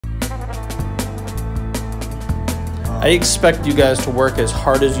I expect you guys to work as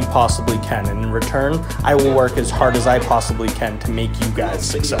hard as you possibly can, and in return, I will work as hard as I possibly can to make you guys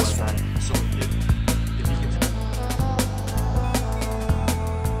successful.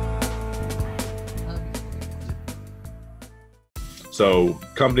 So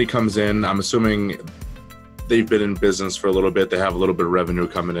company comes in, I'm assuming they've been in business for a little bit, they have a little bit of revenue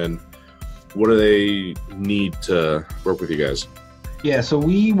coming in. What do they need to work with you guys? Yeah, so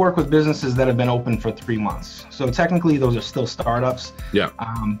we work with businesses that have been open for 3 months. So technically those are still startups, Yeah.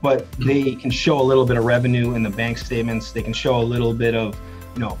 But they can show a little bit of revenue in the bank statements. They can show a little bit of,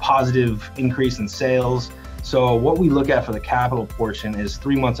 positive increase in sales. So what we look at for the capital portion is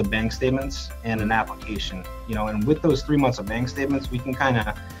 3 months of bank statements and an application, and with those 3 months of bank statements, we can kind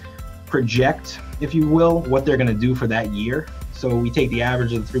of project, if you will, what they're going to do for that year. So we take the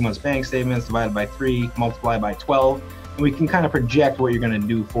average of the 3 months bank statements, divided by 3, multiply by 12, and we can kind of project what you're going to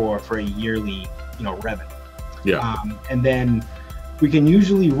do for a yearly, revenue. Yeah. And then we can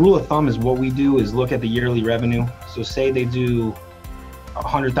usually, rule of thumb is what we do is look at the yearly revenue. So say they do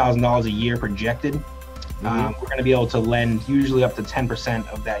 $100,000 a year projected. We're going to be able to lend usually up to 10%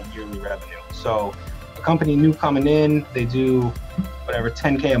 of that yearly revenue. So a company new coming in, they do whatever,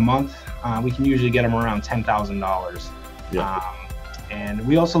 10K a month. We can usually get them around $10,000. Yeah. And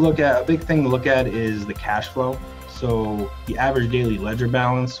we also look at, a big thing to look at is the cash flow. So the average daily ledger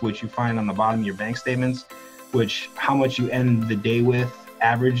balance, which you find on the bottom of your bank statements, which how much you end the day with,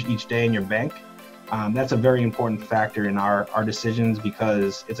 average each day in your bank. That's a very important factor in our decisions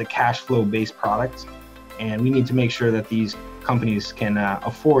because it's a cash flow based product. And we need to make sure that these companies can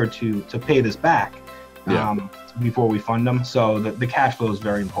afford to pay this back before we fund them. So the cash flow is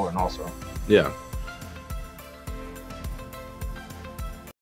very important also. Yeah.